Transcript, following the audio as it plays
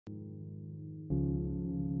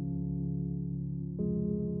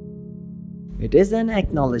It is an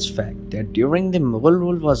acknowledged fact that during the Mughal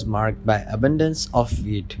rule was marked by abundance of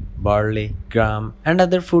wheat, barley, gram and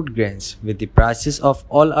other food grains, with the prices of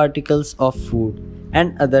all articles of food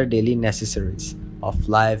and other daily necessaries of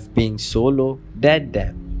life being so low that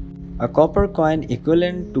a copper coin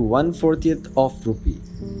equivalent to 1/40th of rupee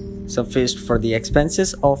sufficed for the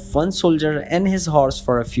expenses of one soldier and his horse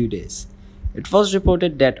for a few days. It was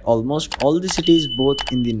reported that almost all the cities both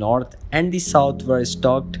in the north and the south were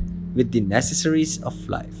stocked with the necessaries of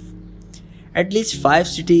life. At least 5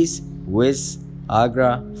 cities, viz.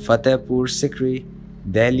 Agra, Fatehpur Sikri,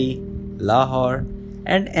 Delhi, Lahore,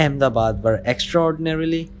 and Ahmedabad were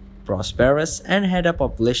extraordinarily prosperous and had a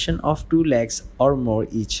population of 2 lakhs or more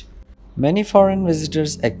each. Many foreign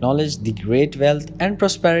visitors acknowledged the great wealth and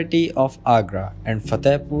prosperity of Agra and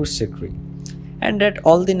Fatehpur Sikri, and that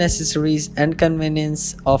all the necessaries and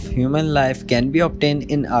convenience of human life can be obtained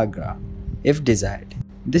in Agra, if desired.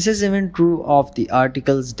 This is even true of the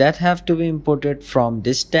articles that have to be imported from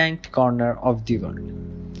distant corner of the world.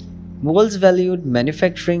 Mughals valued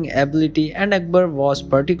manufacturing ability and Akbar was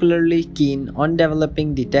particularly keen on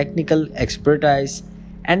developing the technical expertise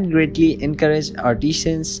and greatly encouraged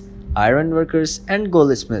artisans, iron workers and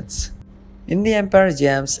goldsmiths. In the empire,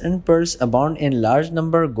 gems and pearls abound in large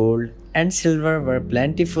number. Gold and silver were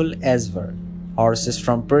plentiful as were horses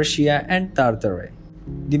from Persia and Tartary.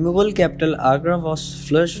 The Mughal capital Agra was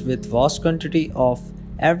flush with vast quantity of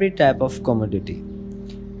every type of commodity.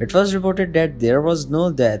 It was reported that there was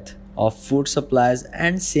no dearth of food supplies,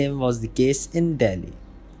 and same was the case in Delhi.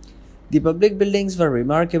 The public buildings were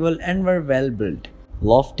remarkable and were well built,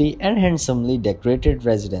 lofty and handsomely decorated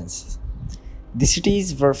residences. The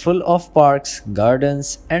cities were full of parks,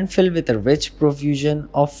 gardens, and filled with a rich profusion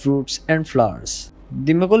of fruits and flowers.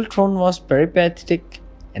 The Mughal throne was peripatetic,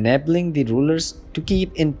 enabling the rulers to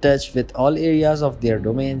keep in touch with all areas of their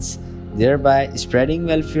domains, thereby spreading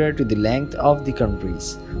welfare to the length of the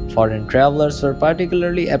countries. Foreign travelers were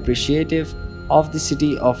particularly appreciative of the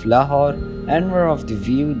city of Lahore and were of the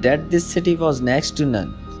view that this city was next to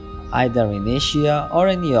none, either in Asia or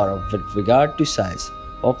in Europe with regard to size,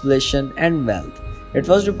 population and wealth. It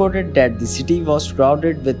was reported that the city was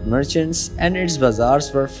crowded with merchants and its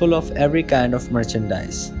bazaars were full of every kind of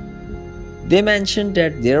merchandise. They mentioned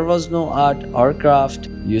that there was no art or craft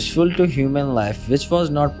useful to human life which was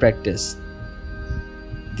not practiced.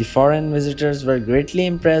 The foreign visitors were greatly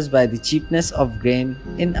impressed by the cheapness of grain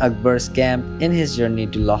in Akbar's camp in his journey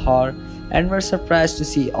to Lahore and were surprised to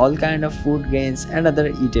see all kinds of food grains and other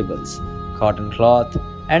eatables, cotton cloth,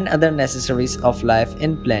 and other necessaries of life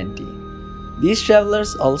in plenty. These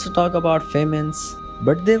travelers also talk about famines,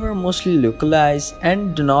 but they were mostly localized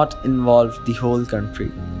and do not involve the whole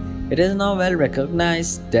country. It is now well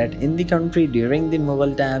recognized that in the country during the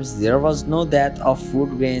Mughal times there was no dearth of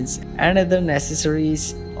food grains and other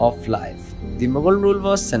necessaries of life. The Mughal rule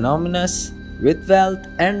was synonymous with wealth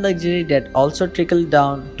and luxury that also trickled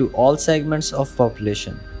down to all segments of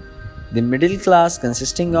population. The middle class,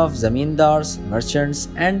 consisting of zamindars, merchants,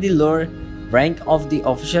 and the lower rank of the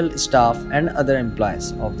official staff and other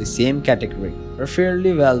employees of the same category, were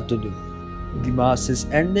fairly well to do. The masses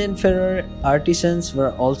and the inferior artisans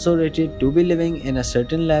were also rated to be living in a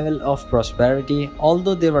certain level of prosperity,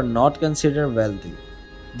 although they were not considered wealthy.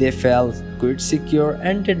 They felt quite secure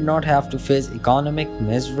and did not have to face economic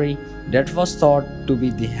misery that was thought to be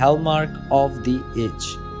the hallmark of the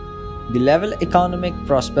age. The level economic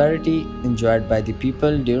prosperity enjoyed by the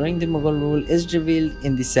people during the Mughal rule is revealed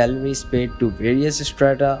in the salaries paid to various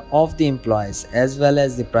strata of the employees, as well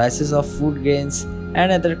as the prices of food grains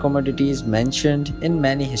and other commodities mentioned in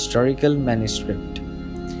many historical manuscripts.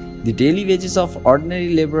 The daily wages of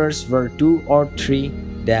ordinary laborers were 2 or 3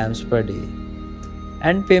 dams per day,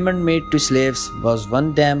 and payment made to slaves was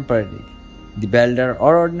 1 dam per day. The builder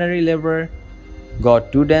or ordinary laborer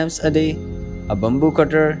got 2 dams a day. A bamboo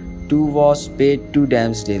cutter was paid 2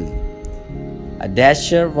 dams daily. A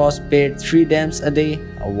dasher was paid 3 dams a day.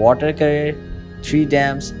 A water carrier 3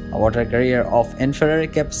 dams. A water carrier of inferior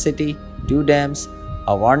capacity 2 dams.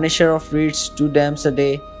 A varnisher of reeds 2 dams a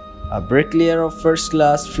day. A bricklayer of first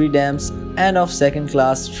class 3 dams, and of second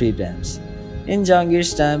class 3 dams. In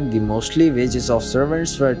Jahangir's time, the mostly wages of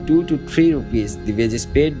servants were 2 to 3 rupees. The wages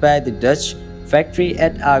paid by the Dutch factory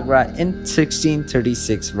at Agra in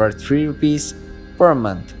 1636 were 3 rupees per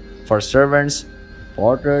month for servants,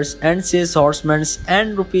 porters and sales horsemen,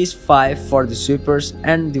 and rupees 5 for the sweepers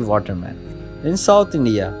and the watermen. In South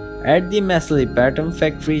India, at the Methilipatam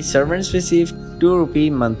factory, servants received 2 rupee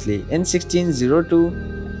monthly in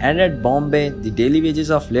 1602, and at Bombay, the daily wages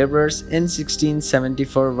of laborers in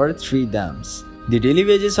 1674 were 3 dams. The daily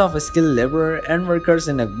wages of skilled laborer and workers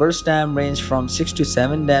in Akbar's time ranged from 6 to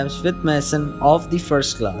 7 dams, with mason of the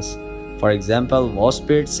first class, for example, was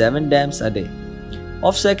paid 7 dams a day,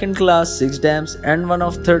 of second class 6 dams, and one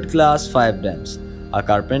of third class 5 dams. A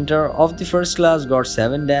carpenter of the first class got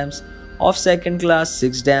 7 dams, of second class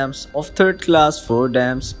 6 dams, of third class 4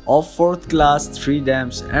 dams, of fourth class 3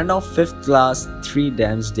 dams, and of fifth class 3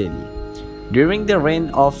 dams daily. During the reign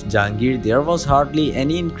of Jahangir, there was hardly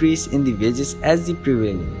any increase in the wages as the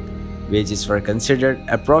prevailing wages were considered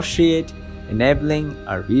appropriate, enabling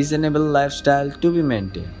a reasonable lifestyle to be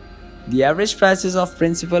maintained. The average prices of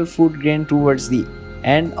principal food grain towards the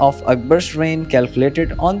end of Akbar's reign,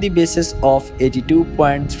 calculated on the basis of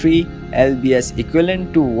 82.3 lbs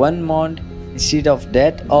equivalent to 1 mond instead of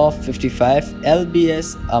that of 55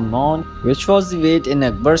 lbs a mond, which was the weight in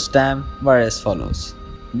Akbar's time, were as follows.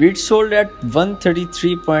 Wheat sold at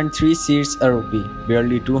 133.3 seers a rupee,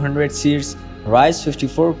 barley 200 seers, rice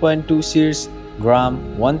 54.2 seers, gram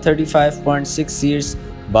 135.6 seers,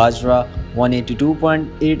 bajra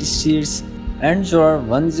 182.8 seers, and jowar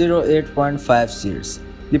 108.5 seers.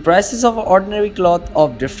 The prices of ordinary cloth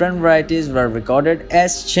of different varieties were recorded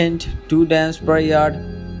as chint 2 dams per yard,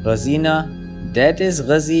 ghazina, that is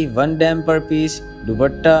ghazi 1 dam per piece,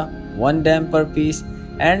 dupatta 1 dam per piece,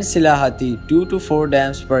 and silahati 2 to 4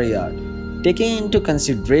 dams per yard. Taking into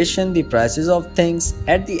consideration the prices of things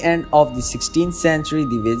at the end of the 16th century,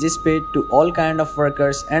 the wages paid to all kinds of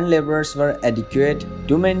workers and laborers were adequate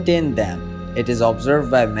to maintain them. It is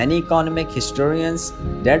observed by many economic historians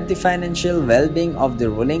that the financial well-being of the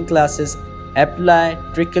ruling classes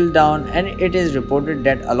trickled down, and it is reported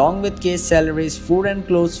that along with cash salaries, food and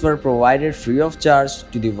clothes were provided free of charge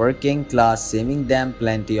to the working class, saving them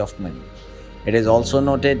plenty of money. It is also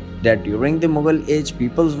noted that during the Mughal age,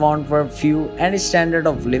 people's wants were few and the standard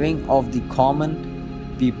of living of the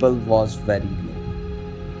common people was very low.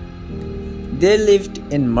 They lived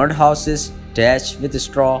in mud houses thatched with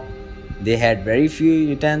straw. They had very few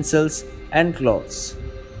utensils and clothes,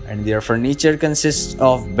 and their furniture consists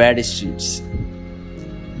of bed sheets.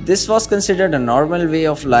 This was considered a normal way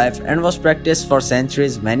of life and was practiced for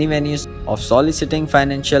centuries. Many venues of soliciting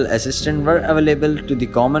financial assistance were available to the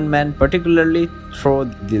common man, particularly through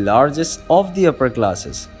the largest of the upper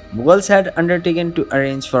classes. Mughals had undertaken to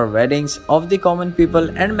arrange for weddings of the common people,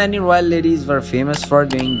 and many royal ladies were famous for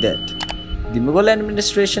doing that. The Mughal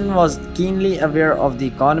administration was keenly aware of the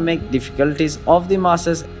economic difficulties of the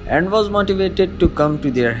masses and was motivated to come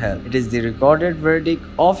to their help. It is the recorded verdict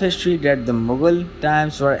of history that the Mughal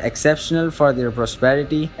times were exceptional for their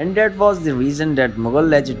prosperity, and that was the reason that Mughal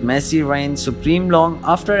legitimacy reigned supreme long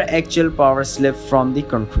after actual power slipped from the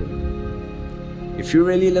control. If you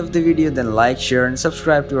really love the video, then like, share and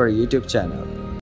subscribe to our YouTube channel.